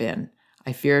step in.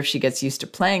 I fear if she gets used to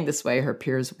playing this way, her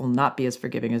peers will not be as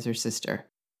forgiving as her sister.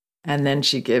 And then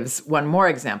she gives one more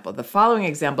example. The following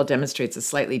example demonstrates a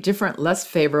slightly different, less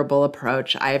favorable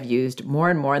approach I have used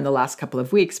more and more in the last couple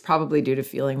of weeks, probably due to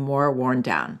feeling more worn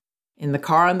down. In the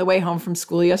car on the way home from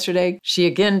school yesterday, she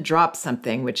again dropped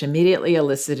something, which immediately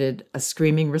elicited a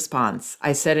screaming response.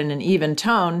 I said in an even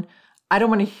tone, "I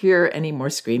don't want to hear any more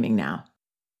screaming now."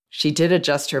 She did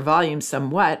adjust her volume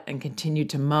somewhat and continued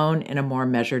to moan in a more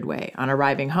measured way. On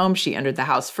arriving home, she entered the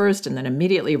house first and then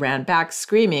immediately ran back,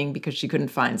 screaming because she couldn't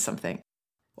find something.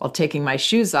 While taking my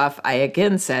shoes off, I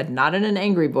again said, not in an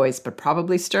angry voice, but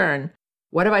probably stern,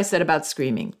 "What have I said about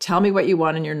screaming? Tell me what you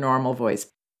want in your normal voice."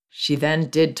 She then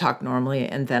did talk normally,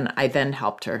 and I then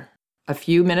helped her. A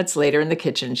few minutes later in the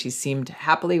kitchen, she seemed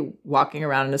happily walking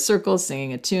around in a circle,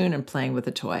 singing a tune and playing with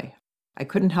a toy. I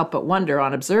couldn't help but wonder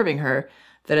on observing her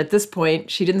that at this point,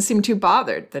 she didn't seem too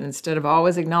bothered, that instead of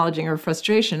always acknowledging her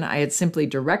frustration, I had simply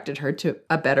directed her to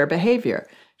a better behavior.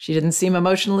 She didn't seem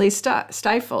emotionally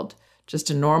stifled, just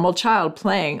a normal child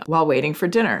playing while waiting for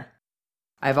dinner.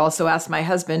 I've also asked my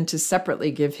husband to separately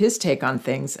give his take on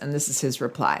things, and this is his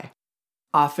reply.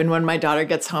 Often when my daughter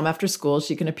gets home after school,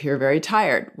 she can appear very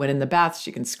tired. When in the bath,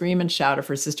 she can scream and shout if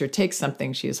her sister takes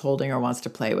something she is holding or wants to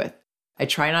play with. I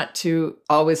try not to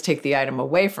always take the item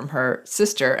away from her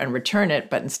sister and return it,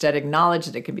 but instead acknowledge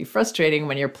that it can be frustrating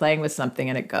when you're playing with something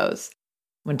and it goes.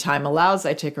 When time allows,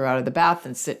 I take her out of the bath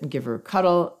and sit and give her a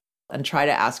cuddle and try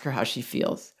to ask her how she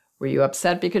feels. "Were you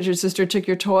upset because your sister took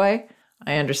your toy?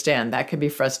 I understand, that can be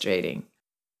frustrating."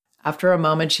 After a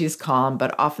moment, she's calm,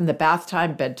 but often the bath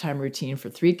time, bedtime routine for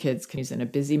 3 kids can use in a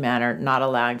busy manner, not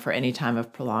allowing for any time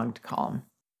of prolonged calm.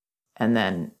 And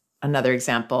then another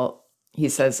example, he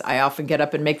says, I often get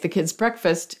up and make the kids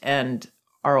breakfast, and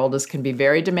our oldest can be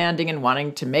very demanding and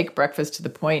wanting to make breakfast to the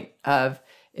point of,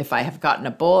 if I have gotten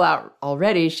a bowl out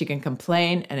already, she can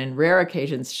complain and in rare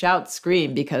occasions shout,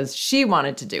 scream because she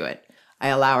wanted to do it. I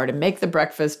allow her to make the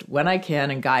breakfast when I can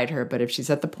and guide her, but if she's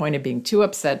at the point of being too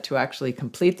upset to actually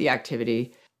complete the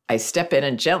activity, I step in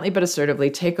and gently but assertively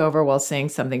take over while saying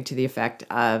something to the effect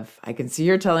of, I can see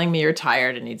you're telling me you're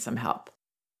tired and need some help.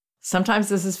 Sometimes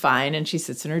this is fine and she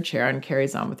sits in her chair and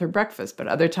carries on with her breakfast, but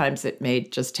other times it may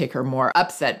just take her more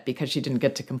upset because she didn't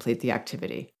get to complete the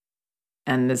activity.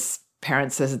 And this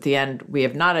parent says at the end, we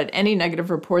have not had any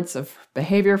negative reports of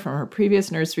behavior from her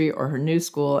previous nursery or her new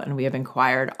school, and we have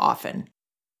inquired often.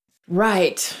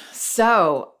 Right.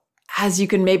 So, as you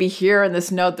can maybe hear in this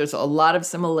note, there's a lot of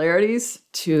similarities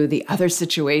to the other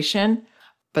situation,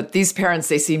 but these parents,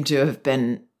 they seem to have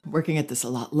been working at this a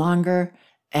lot longer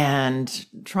and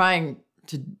trying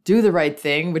to do the right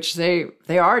thing, which they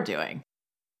are doing.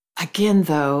 Again,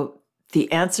 though,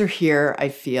 the answer here, I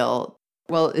feel,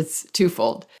 well, it's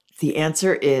twofold. The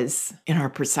answer is in our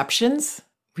perceptions,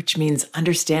 which means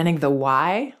understanding the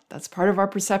why. That's part of our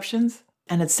perceptions.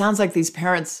 And it sounds like these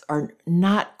parents are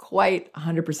not quite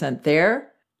 100%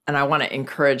 there. And I want to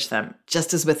encourage them,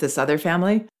 just as with this other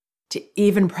family, to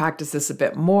even practice this a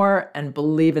bit more and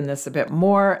believe in this a bit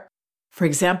more. For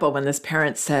example, when this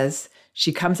parent says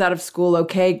she comes out of school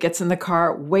okay, gets in the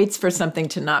car, waits for something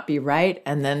to not be right,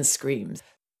 and then screams.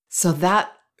 So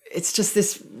that it's just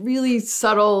this really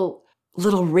subtle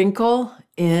little wrinkle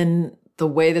in the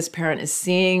way this parent is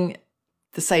seeing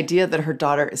this idea that her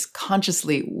daughter is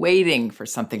consciously waiting for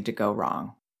something to go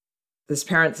wrong. This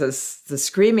parent says the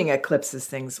screaming eclipses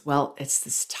things. Well, it's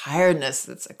this tiredness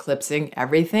that's eclipsing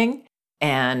everything.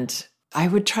 And I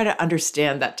would try to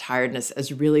understand that tiredness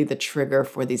as really the trigger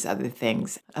for these other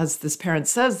things. As this parent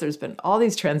says, there's been all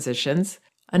these transitions,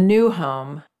 a new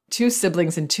home, 2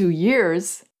 siblings in 2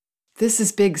 years. This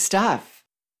is big stuff.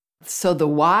 So the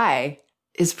why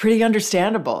is pretty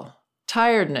understandable.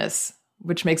 Tiredness,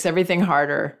 which makes everything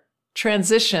harder.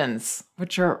 Transitions,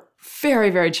 which are very,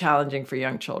 very challenging for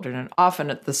young children and often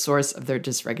at the source of their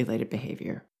dysregulated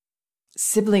behavior.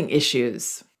 Sibling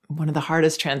issues, one of the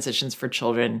hardest transitions for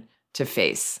children to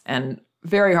face, and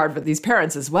very hard for these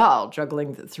parents as well,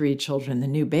 juggling the 3 children, the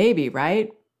new baby,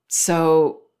 right?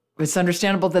 So it's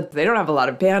understandable that they don't have a lot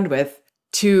of bandwidth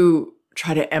to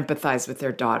try to empathize with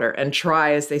their daughter and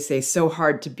try, as they say, so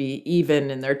hard to be even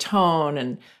in their tone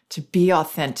and to be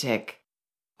authentic.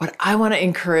 What I want to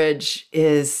encourage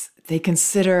is they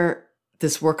consider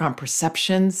this work on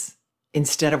perceptions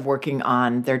instead of working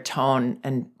on their tone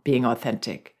and being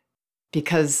authentic,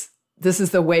 because this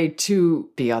is the way to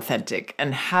be authentic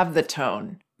and have the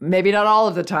tone. Maybe not all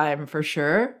of the time, for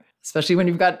sure, especially when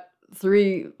you've got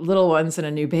 3 little ones and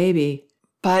a new baby,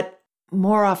 but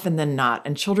more often than not.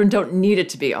 And children don't need it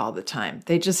to be all the time.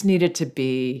 They just need it to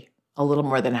be a little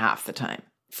more than half the time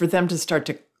for them to start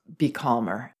to be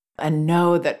calmer and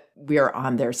know that we are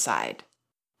on their side.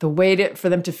 The way for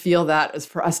them to feel that is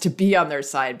for us to be on their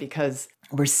side, because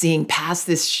we're seeing past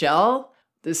this shell,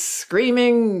 this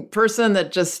screaming person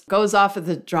that just goes off at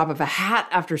the drop of a hat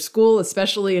after school,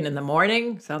 especially and in the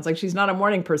morning. Sounds like she's not a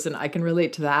morning person. I can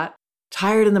relate to that.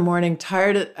 Tired in the morning,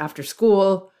 tired after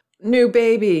school, new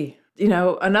baby,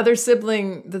 another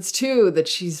sibling that's 2 that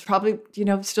she's probably,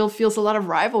 still feels a lot of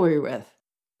rivalry with.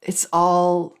 It's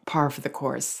all par for the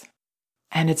course.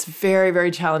 And it's very, very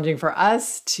challenging for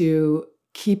us to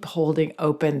keep holding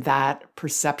open that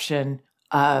perception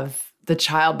of the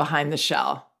child behind the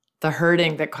shell, the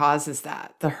hurting that causes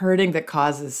that, the hurting that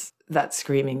causes that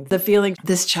screaming, the feeling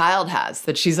this child has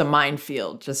that she's a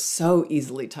minefield, just so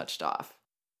easily touched off.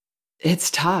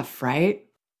 It's tough, right?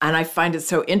 And I find it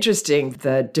so interesting,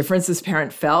 the difference this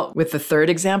parent felt with the 3rd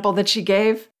example that she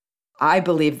gave. I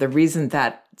believe the reason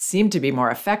that seemed to be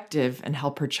more effective and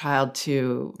help her child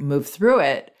to move through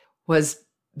it was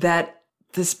that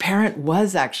this parent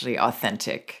was actually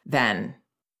authentic then,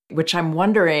 which I'm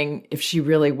wondering if she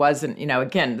really wasn't.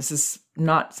 Again, this is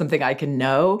not something I can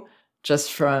know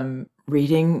just from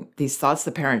reading these thoughts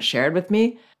the parent shared with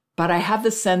me. But I have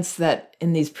the sense that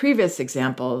in these previous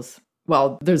examples,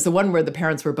 well, there's the one where the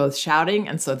parents were both shouting.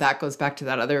 And so that goes back to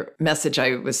that other message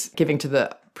I was giving to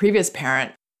the previous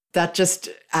parent. That just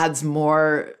adds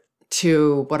more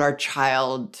to what our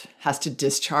child has to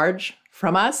discharge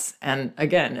from us. And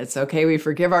again, it's okay. We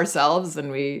forgive ourselves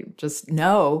and we just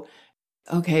know,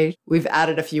 okay, we've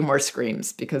added a few more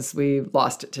screams because we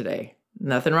lost it today.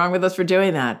 Nothing wrong with us for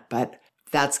doing that. But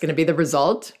that's going to be the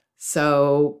result.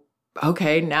 So,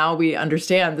 okay, now we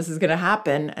understand this is going to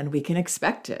happen and we can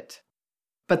expect it.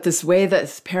 But this way that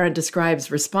this parent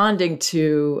describes responding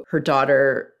to her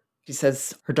daughter, she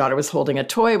says her daughter was holding a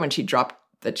toy when she dropped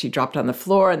on the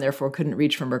floor and therefore couldn't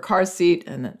reach from her car seat.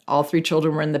 And then all three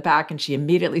children were in the back and she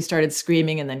immediately started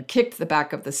screaming and then kicked the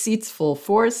back of the seats full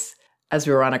force. As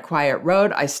we were on a quiet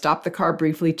road, I stopped the car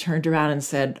briefly, turned around and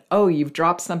said, "Oh, you've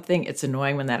dropped something. It's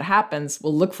annoying when that happens.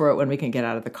 We'll look for it when we can get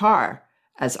out of the car."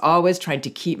 As always, trying to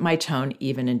keep my tone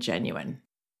even and genuine.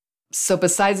 So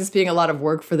besides this being a lot of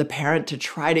work for the parent to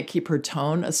try to keep her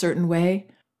tone a certain way,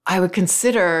 I would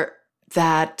consider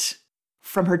that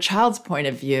from her child's point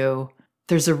of view,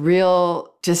 there's a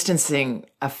real distancing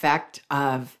effect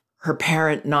of her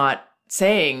parent not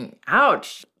saying,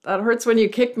 "Ouch, that hurts when you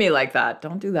kick me like that.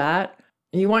 Don't do that.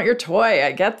 You want your toy.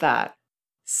 I get that."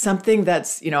 Something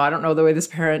that's, I don't know the way this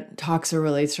parent talks or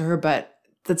relates to her, but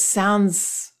that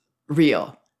sounds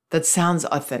real, that sounds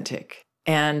authentic.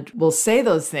 And we'll say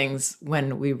those things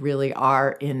when we really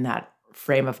are in that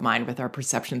frame of mind with our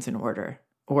perceptions in order,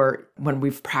 or when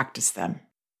we've practiced them.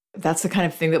 That's the kind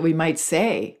of thing that we might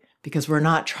say because we're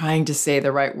not trying to say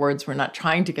the right words. We're not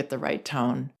trying to get the right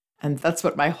tone. And that's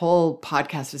what my whole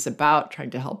podcast is about,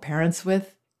 trying to help parents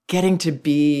with, getting to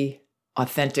be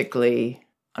authentically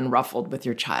unruffled with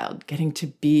your child, getting to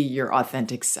be your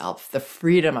authentic self, the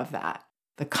freedom of that,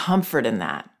 the comfort in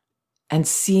that, and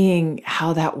seeing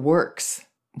how that works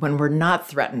when we're not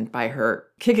threatened by her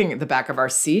kicking the back of our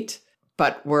seat,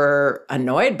 but we're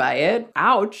annoyed by it.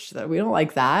 Ouch, that we don't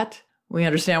like that. We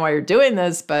understand why you're doing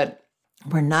this, but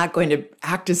we're not going to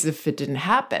act as if it didn't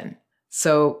happen.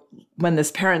 So when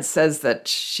this parent says that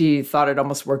she thought it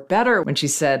almost worked better when she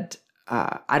said,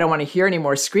 "I don't want to hear any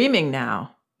more screaming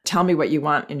now. Tell me what you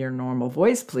want in your normal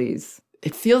voice, please."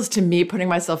 It feels to me, putting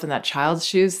myself in that child's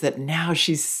shoes, that now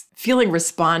she's feeling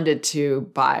responded to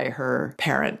by her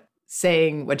parent,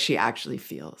 saying what she actually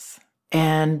feels.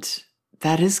 And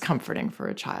that is comforting for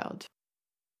a child.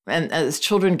 And as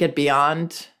children get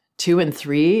beyond 2 and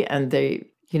 3, and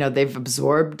they've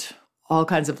absorbed all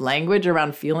kinds of language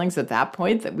around feelings at that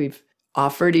point that we've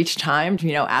offered each time,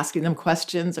 asking them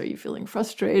questions. Are you feeling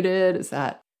frustrated? Is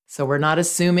that? So we're not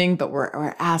assuming, but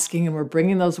we're asking and we're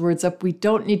bringing those words up. We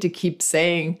don't need to keep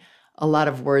saying a lot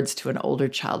of words to an older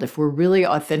child. If we're really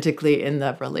authentically in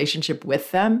the relationship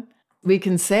with them, we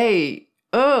can say,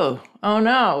 oh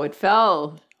no, it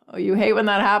fell. Oh, you hate when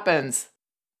that happens.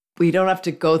 We don't have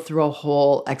to go through a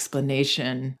whole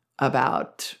explanation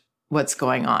about what's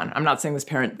going on. I'm not saying this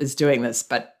parent is doing this,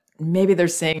 but maybe they're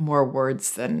saying more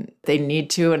words than they need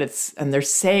to, and they're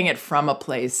saying it from a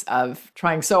place of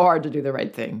trying so hard to do the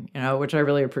right thing, which I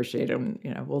really appreciate. And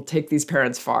we'll take these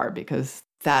parents far because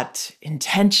that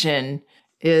intention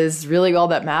is really all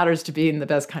that matters to being the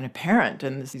best kind of parent.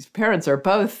 And these parents are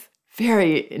both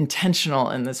very intentional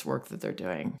in this work that they're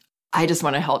doing. I just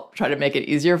want to help try to make it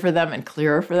easier for them and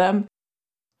clearer for them.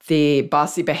 The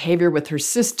bossy behavior with her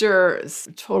sister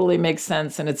totally makes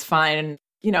sense, and it's fine.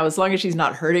 As long as she's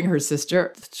not hurting her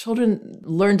sister, the children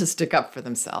learn to stick up for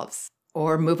themselves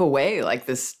or move away like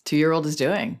this 2-year-old is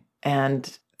doing.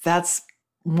 And that's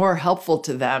more helpful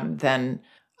to them than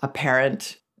a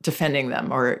parent defending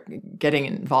them or getting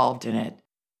involved in it.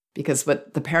 Because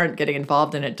what the parent getting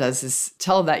involved in it does is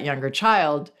tell that younger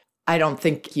child, I don't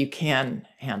think you can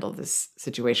handle this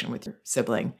situation with your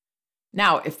sibling.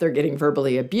 Now, if they're getting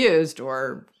verbally abused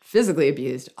or physically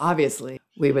abused, obviously,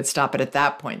 we would stop it at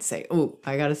that point, say, "Oh,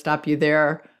 I got to stop you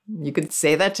there. You could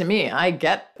say that to me. I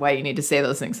get why you need to say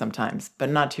those things sometimes, but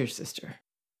not to your sister."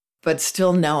 But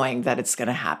still knowing that it's going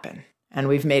to happen. And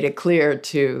we've made it clear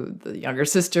to the younger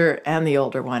sister and the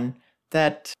older one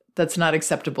that that's not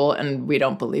acceptable and we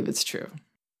don't believe it's true.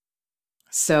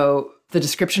 So the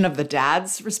description of the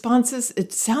dad's responses,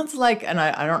 it sounds like, and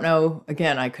I don't know,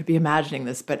 again, I could be imagining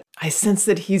this, but I sense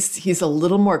that he's a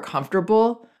little more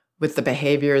comfortable with the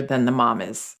behavior than the mom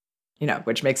is,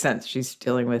 which makes sense. She's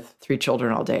dealing with 3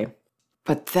 children all day.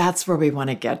 But that's where we want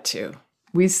to get to.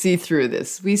 We see through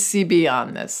this. We see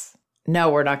beyond this. No,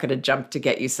 we're not going to jump to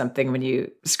get you something when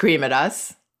you scream at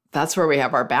us. That's where we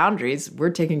have our boundaries. We're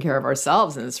taking care of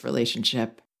ourselves in this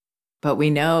relationship. But we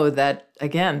know that,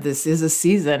 again, this is a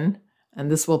season and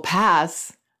this will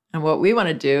pass. And what we want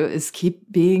to do is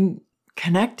keep being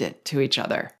connected to each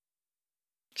other.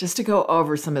 Just to go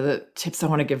over some of the tips I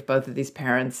want to give both of these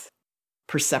parents.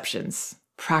 Perceptions.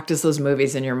 Practice those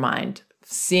movies in your mind.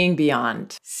 Seeing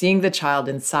beyond. Seeing the child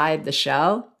inside the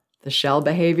shell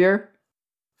behavior.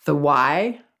 The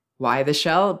why the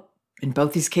shell. In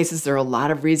both these cases, there are a lot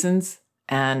of reasons.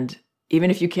 And even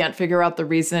if you can't figure out the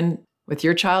reason with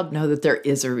your child, know that there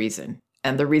is a reason.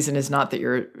 And the reason is not that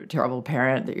you're a terrible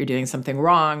parent, that you're doing something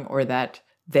wrong, or that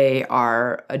they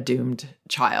are a doomed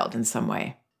child in some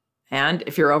way. And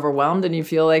if you're overwhelmed and you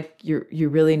feel like you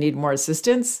really need more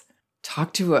assistance,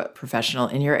 talk to a professional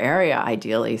in your area,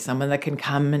 ideally, someone that can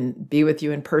come and be with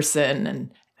you in person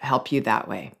and help you that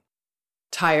way.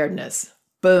 Tiredness,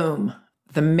 boom,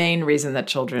 the main reason that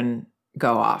children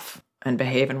go off and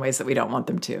behave in ways that we don't want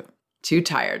them to. Too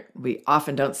tired. We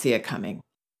often don't see it coming.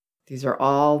 These are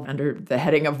all under the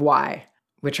heading of why,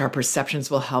 which our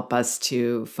perceptions will help us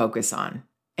to focus on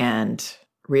and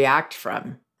react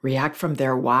from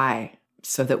their why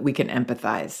so that we can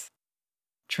empathize.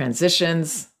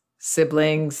 Transitions,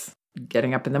 siblings,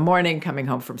 getting up in the morning, coming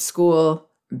home from school,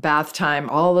 bath time,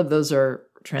 all of those are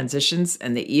transitions,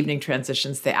 and the evening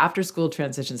transitions, the after-school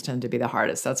transitions tend to be the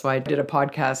hardest. That's why I did a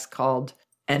podcast called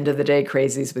End of the Day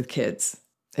Crazies with Kids.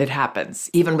 It happens,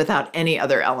 even without any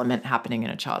other element happening in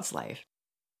a child's life.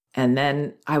 And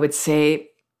then I would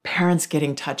say parents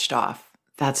getting touched off.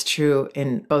 That's true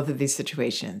in both of these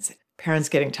situations. Parents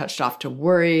getting touched off to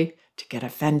worry, to get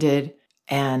offended.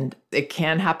 And it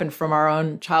can happen from our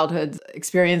own childhood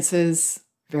experiences,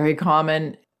 very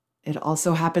common. It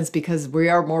also happens because we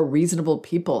are more reasonable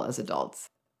people as adults.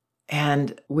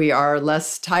 And we are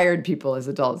less tired people as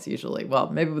adults usually. Well,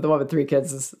 maybe the one with 3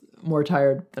 kids is more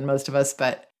tired than most of us,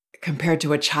 but compared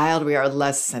to a child, we are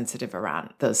less sensitive around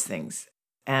those things.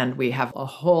 And we have a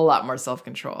whole lot more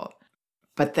self-control.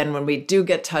 But then when we do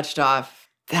get touched off,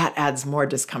 that adds more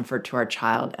discomfort to our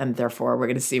child. And therefore, we're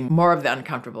going to see more of the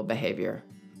uncomfortable behavior.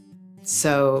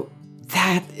 So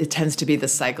it tends to be the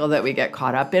cycle that we get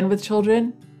caught up in with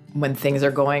children. When things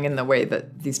are going in the way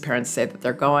that these parents say that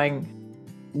they're going,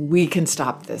 we can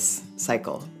stop this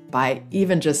cycle by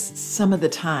even just some of the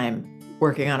time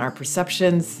working on our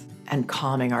perceptions and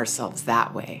calming ourselves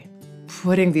that way,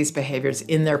 putting these behaviors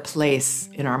in their place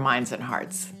in our minds and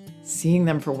hearts, seeing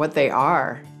them for what they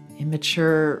are,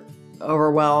 immature,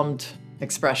 overwhelmed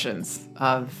expressions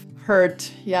of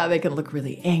hurt. Yeah, they can look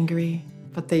really angry,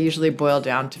 but they usually boil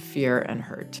down to fear and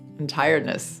hurt and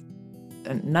tiredness.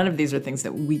 And none of these are things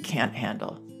that we can't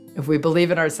handle if we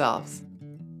believe in ourselves.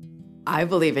 I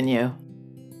believe in you,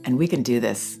 and we can do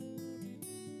this.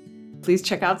 Please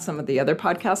check out some of the other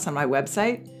podcasts on my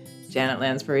website,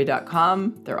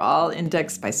 janetlansbury.com. They're all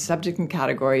indexed by subject and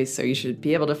category, so you should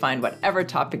be able to find whatever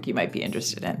topic you might be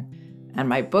interested in. And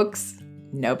my books,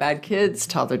 No Bad Kids,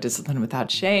 Toddler Discipline Without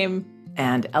Shame,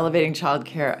 and Elevating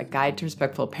Childcare, A Guide to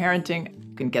Respectful Parenting.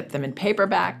 You can get them in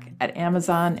paperback at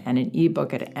Amazon and in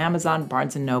ebook at Amazon,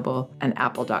 Barnes & Noble, and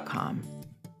Apple.com.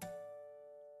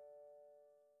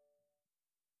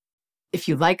 If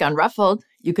you like Unruffled,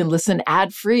 you can listen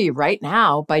ad-free right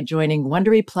now by joining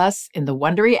Wondery Plus in the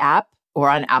Wondery app or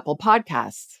on Apple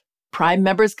Podcasts. Prime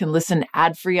members can listen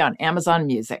ad-free on Amazon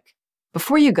Music.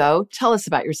 Before you go, tell us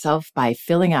about yourself by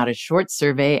filling out a short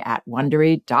survey at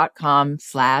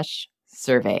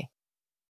Wondery.com/survey.